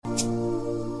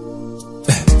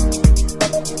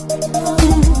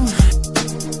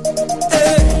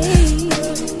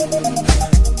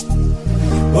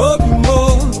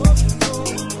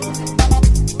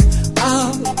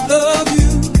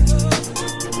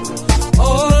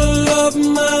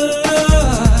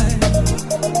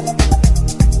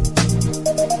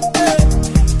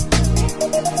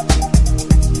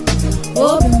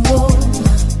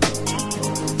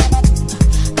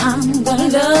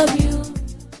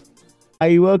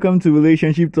Hi, welcome to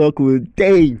Relationship Talk with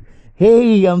Dave.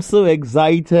 Hey, I'm so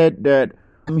excited that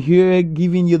I'm here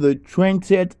giving you the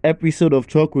 20th episode of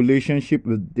Talk Relationship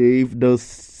with Dave, the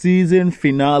season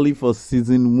finale for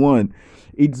season 1.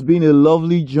 It's been a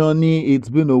lovely journey. It's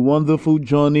been a wonderful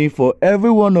journey for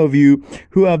every one of you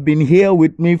who have been here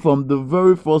with me from the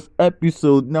very first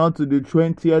episode now to the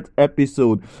 20th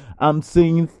episode. I'm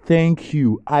saying thank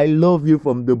you. I love you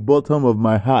from the bottom of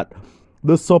my heart.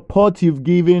 The support you've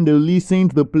given, the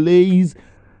listens, the plays,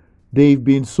 they've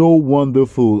been so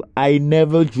wonderful. I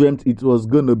never dreamt it was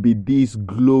going to be this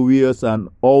glorious and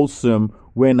awesome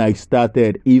when I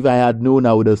started. If I had known,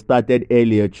 I would have started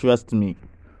earlier, trust me.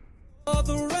 For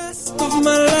the rest of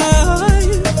my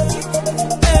life,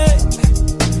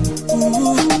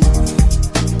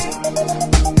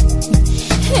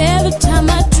 every time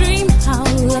I dream how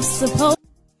love's supposed.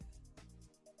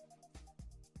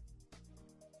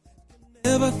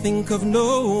 Never think of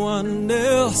no one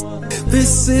else.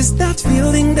 This is that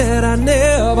feeling that I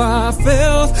never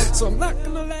felt. So I'm not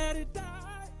gonna let it die.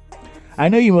 I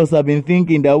know you must have been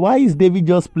thinking that why is David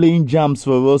just playing jams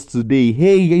for us today?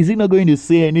 Hey, is he not going to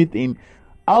say anything?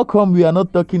 How come we are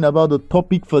not talking about the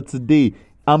topic for today?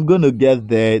 I'm gonna get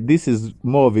there. This is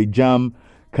more of a jam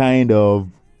kind of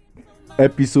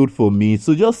episode for me.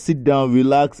 So just sit down,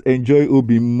 relax, enjoy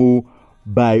Obi Mo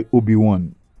by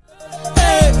Obi-Wan.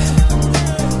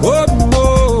 What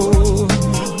more?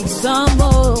 Some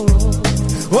more.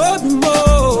 What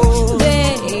more?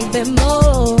 Baby,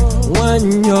 more.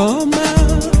 When your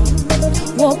man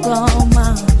walk on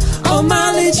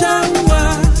my lichangwa.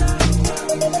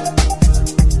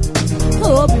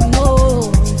 Hope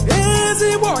more.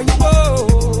 Easy boy,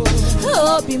 more.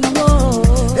 Hope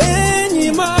more. Any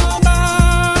mama.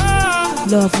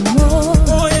 Love more.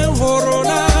 Oh, yeah,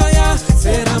 Horonaya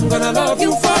said I'm gonna love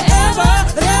you forever,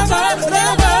 ever,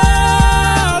 ever.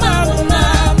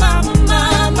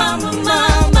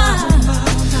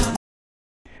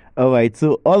 Alright,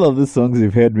 so all of the songs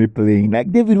you've heard me playing, like,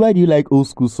 David, why do you like old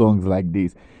school songs like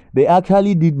this? They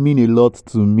actually did mean a lot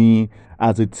to me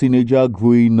as a teenager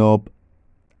growing up,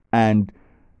 and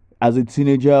as a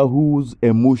teenager whose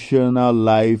emotional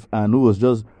life and who was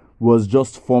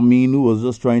just forming, who was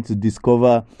just trying to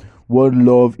discover what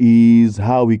love is,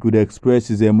 how he could express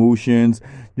his emotions,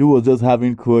 who was just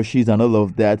having crushes and all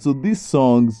of that. So these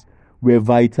songs were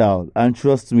vital, and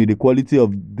trust me, the quality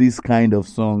of this kind of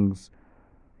songs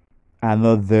are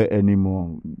not there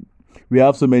anymore. We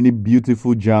have so many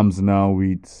beautiful jams now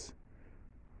with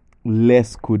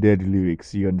less coded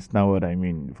lyrics. You understand what I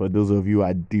mean? For those of you who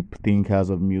are deep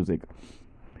thinkers of music.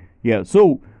 Yeah,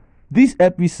 so this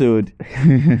episode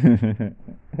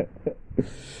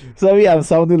sorry, I'm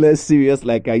sounding less serious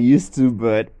like I used to,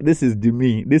 but this is the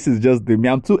me. This is just the me.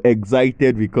 I'm too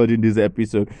excited recording this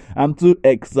episode. I'm too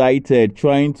excited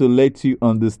trying to let you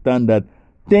understand that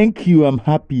thank you. I'm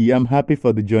happy. I'm happy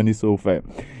for the journey so far.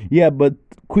 Yeah, but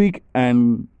quick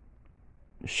and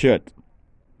short.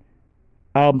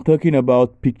 I'm talking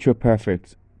about Picture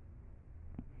Perfect.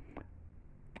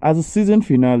 As a season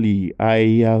finale,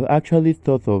 I have actually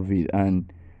thought of it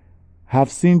and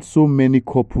have seen so many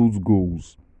couples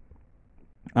goals.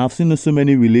 I've seen so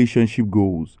many relationship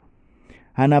goals.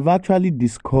 And I've actually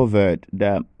discovered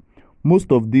that most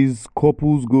of these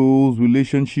couples goals,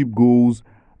 relationship goals,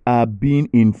 are being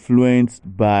influenced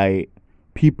by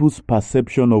people's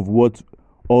perception of what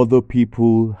other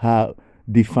people have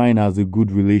defined as a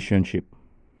good relationship.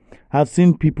 I've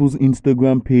seen people's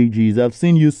Instagram pages. I've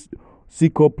seen you see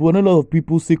couples. A lot of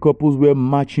people see couples wear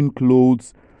matching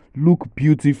clothes, look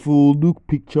beautiful, look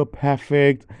picture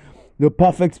perfect, the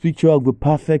perfect picture of the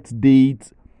perfect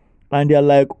date. And they're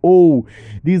like, oh,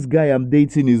 this guy I'm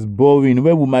dating is boring.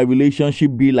 When will my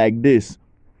relationship be like this?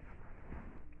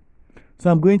 So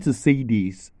I'm going to say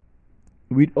this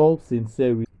with all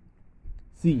sincerity.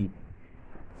 See,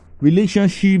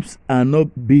 relationships are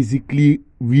not basically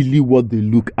really what they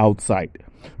look outside.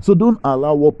 So don't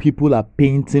allow what people are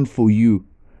painting for you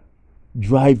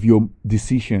drive your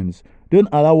decisions. Don't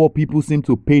allow what people seem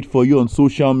to paint for you on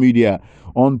social media,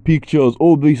 on pictures.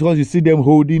 Oh, because you see them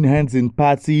holding hands in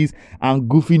parties and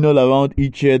goofing all around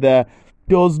each other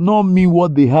does not mean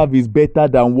what they have is better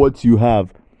than what you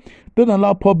have. Don't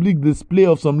allow public display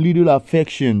of some little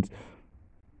affections.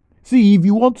 See, if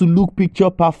you want to look picture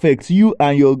perfect, you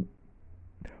and your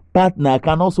partner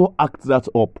can also act that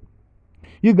up.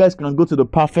 You guys can go to the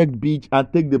perfect beach and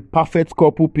take the perfect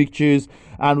couple pictures,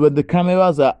 and when the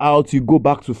cameras are out, you go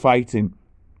back to fighting.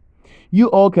 You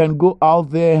all can go out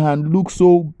there and look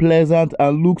so pleasant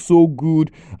and look so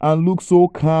good and look so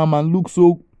calm and look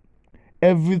so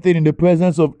everything in the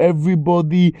presence of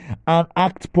everybody and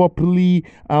act properly,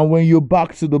 and when you're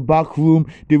back to the back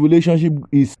room, the relationship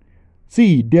is...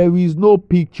 See, there is no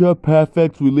picture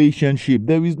perfect relationship.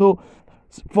 There is no...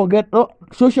 Forget...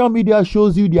 social media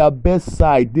shows you their best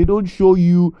side. They don't show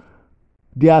you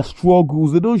their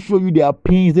struggles. They don't show you their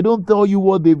pains. They don't tell you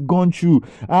what they've gone through.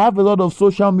 I have a lot of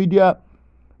social media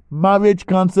marriage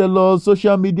counselors,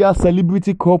 social media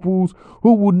celebrity couples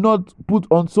who would not put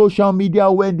on social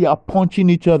media when they are punching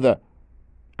each other.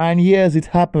 And yes, it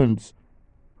happens.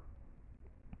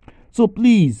 So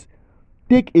please,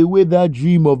 take away that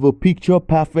dream of a picture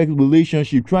perfect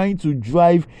relationship, trying to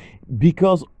drive,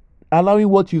 because allowing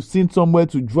what you've seen somewhere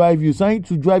to drive you, trying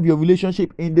to drive your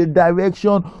relationship in the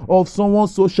direction of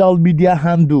someone's social media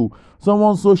handle,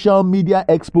 someone's social media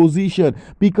exposition,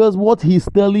 because what he's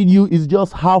telling you is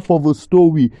just half of a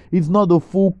story. It's not the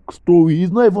full story.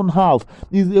 It's not even half.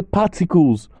 It's the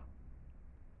particles.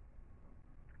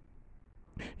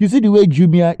 You see the way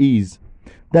Jumia is,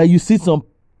 that you see some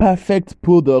perfect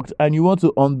product and you want to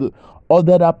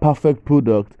order that perfect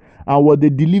product, and what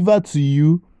they deliver to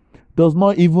you does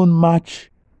not even match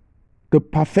the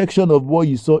perfection of what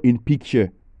you saw in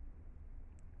picture.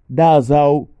 That's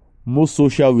how most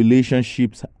social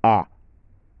relationships are.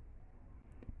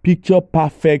 Picture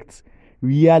perfect,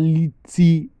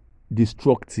 reality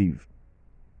destructive.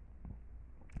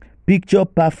 Picture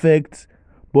perfect,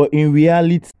 but in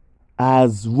reality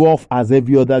as rough as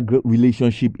every other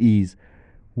relationship is.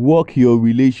 Work your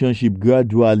relationship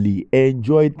gradually.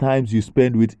 Enjoy times you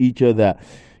spend with each other.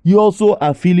 You also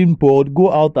are feeling bored,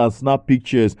 go out and snap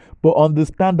pictures, but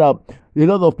understand that a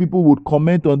lot of people would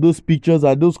comment on those pictures,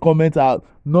 and those comments are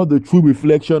not the true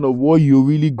reflection of what you're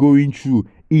really going through.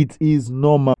 It is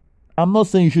normal. I'm not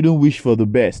saying you shouldn't wish for the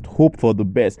best, hope for the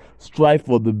best, strive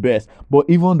for the best, but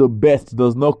even the best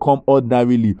does not come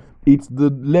ordinarily. It's the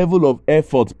level of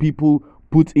effort people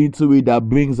put into it that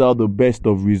brings out the best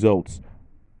of results.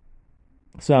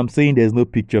 So I'm saying there's no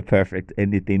picture perfect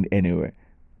anything anywhere.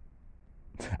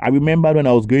 I remember when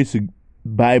I was going to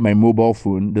buy my mobile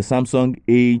phone, the Samsung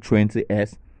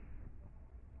A20s,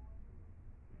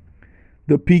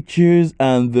 the pictures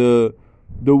and the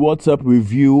WhatsApp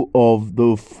review of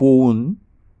the phone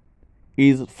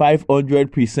is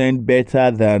 500%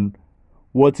 better than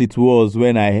what it was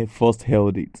when I first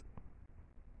held it.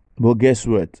 But guess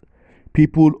what?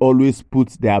 People always put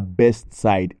their best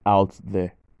side out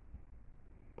there.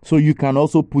 So you can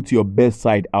also put your best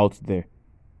side out there.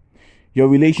 Your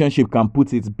relationship can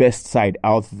put its best side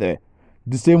out there.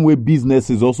 The same way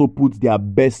businesses also put their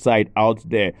best side out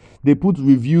there. They put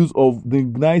reviews of the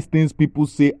nice things people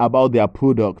say about their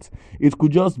product. It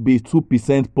could just be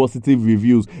 2% positive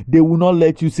reviews. They will not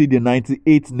let you see the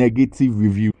 98 negative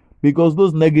reviews, because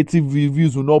those negative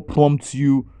reviews will not prompt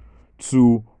you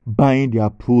to buying their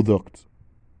product.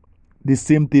 The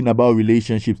same thing about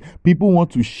relationships. People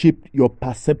want to shape your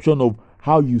perception of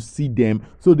how you see them,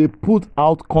 so they put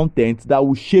out content that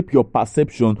will shape your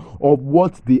perception of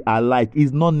what they are like.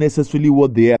 It's not necessarily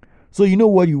what they are. So you know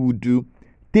what you would do?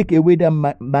 Take away that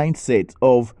mindset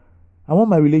of, I want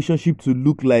my relationship to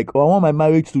look like, or I want my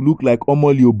marriage to look like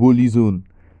Omoli Oboli's own.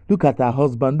 Look at her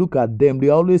husband, look at them. They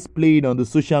always playing on the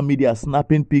social media,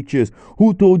 snapping pictures.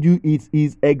 Who told you it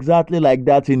is exactly like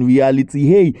that in reality?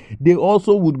 Hey, they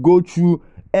also would go through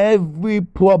every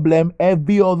problem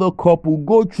every other couple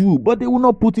go through, but they will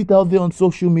not put it out there on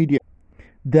social media.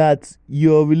 That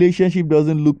your relationship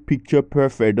doesn't look picture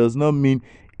perfect does not mean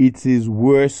it is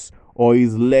worse or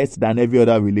is less than every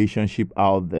other relationship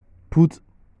out there. Put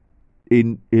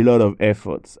in a lot of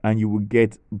efforts and you will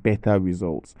get better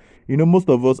results. You know, most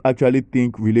of us actually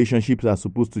think relationships are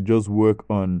supposed to just work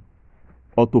on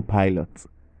autopilot.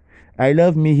 I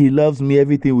love me, he loves me,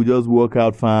 everything will just work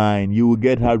out fine. You will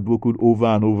get heartbroken over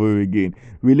and over again.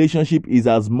 Relationship is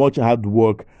as much hard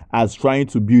work as trying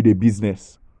to build a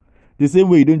business. The same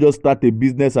way you don't just start a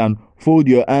business and fold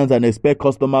your hands and expect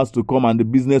customers to come and the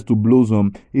business to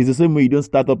blossom. It's the same way you don't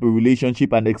start up a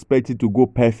relationship and expect it to go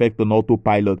perfect on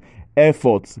autopilot.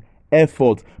 Effort.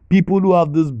 People who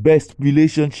have those best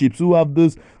relationships, who have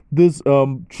those these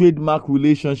trademark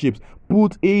relationships,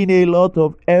 put in a lot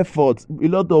of effort, a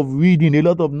lot of reading, a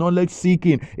lot of knowledge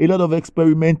seeking, a lot of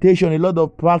experimentation, a lot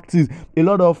of practice, a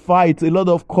lot of fights, a lot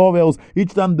of quarrels.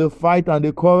 Each time they fight and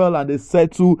they quarrel and they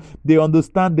settle, they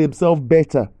understand themselves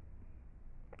better.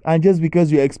 And just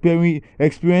because you're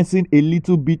experiencing a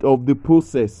little bit of the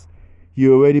process,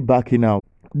 you're already backing out.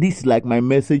 This is like my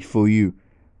message for you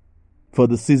for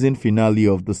the season finale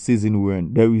of the season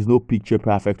 1. There is no picture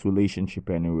perfect relationship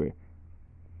anywhere.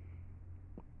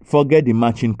 Forget the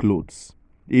matching clothes.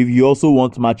 If you also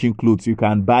want matching clothes, you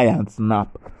can buy and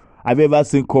snap. Have you ever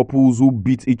seen couples who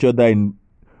beat each other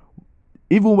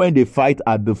even when they fight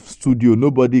at the studio,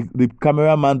 the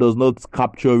cameraman does not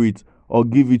capture it or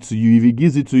give it to you. If he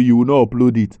gives it to you, you will not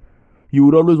upload it. You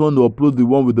would always want to upload the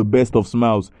one with the best of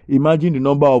smiles. Imagine the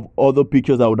number of other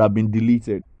pictures that would have been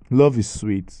deleted. Love is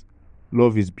sweet.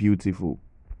 Love is beautiful.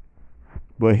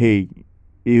 But hey,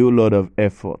 a whole lot of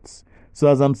efforts. So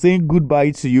as I'm saying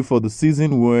goodbye to you for the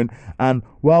season 1, and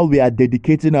while we are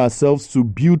dedicating ourselves to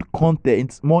build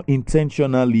content more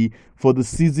intentionally for the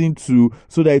season 2,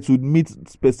 so that it would meet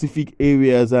specific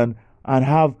areas and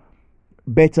have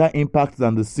better impact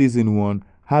than the season 1,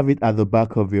 have it at the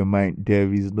back of your mind.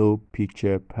 There is no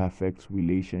picture perfect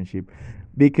relationship.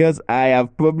 Because I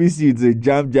have promised you it's a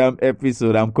jam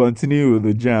episode, I'm continuing with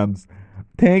the jams.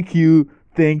 Thank you.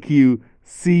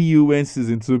 See you when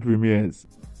season 2 premieres.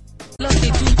 Every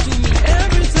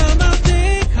time I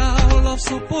think how love's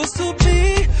supposed to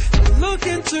be, I look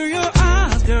into your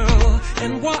eyes, girl,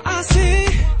 and what I see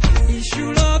is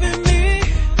you loving me,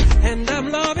 and I'm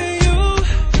loving you.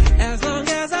 As long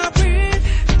as I breathe,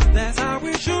 that's how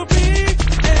it should be.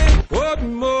 Hey, what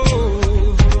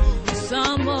more?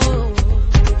 Some more.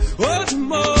 What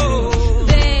more?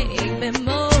 Baby,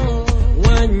 more.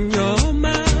 When you're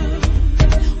mine,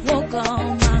 Walk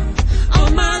on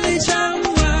my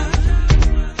lichangwa.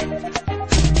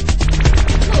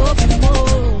 hope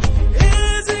more.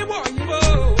 Easy boy,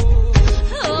 more.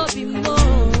 Hope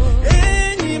more.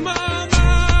 Any mama.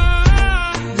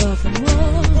 Love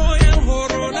more. Oye,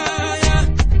 horonaya.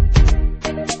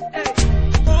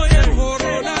 Oye,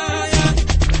 horonaya.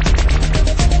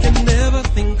 Can never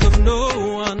think of no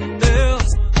one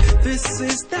else. This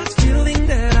is that feeling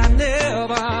that I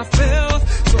never felt.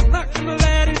 So I'm not gonna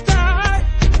let it die.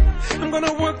 I'm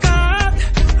gonna work hard.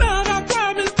 Love, I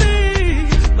promise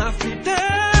thee my fidelity.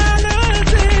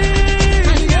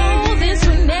 I know this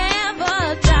will never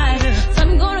die. So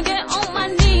I'm gonna get on my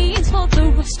knees for the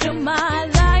rest of my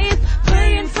life,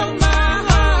 praying from my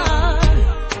heart.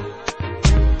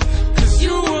 'Cause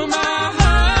you were my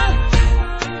heart.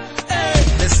 Hey.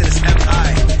 Listen, it's M.I.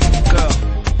 Girl,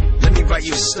 let me write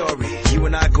you a story. You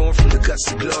and I going from the guts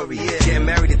to glory. Getting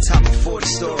married at top of 40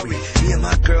 story. Me and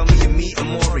my girl, me and me,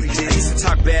 Amori. I used to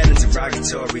talk bad and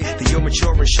derogatory. Then you're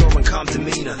mature and sure and calm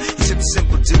demeanor. You took the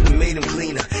simple dude and made him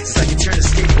cleaner. It's like you turned a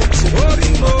skateboard to a What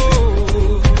beamer.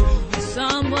 more?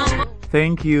 Someone.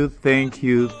 Thank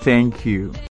you.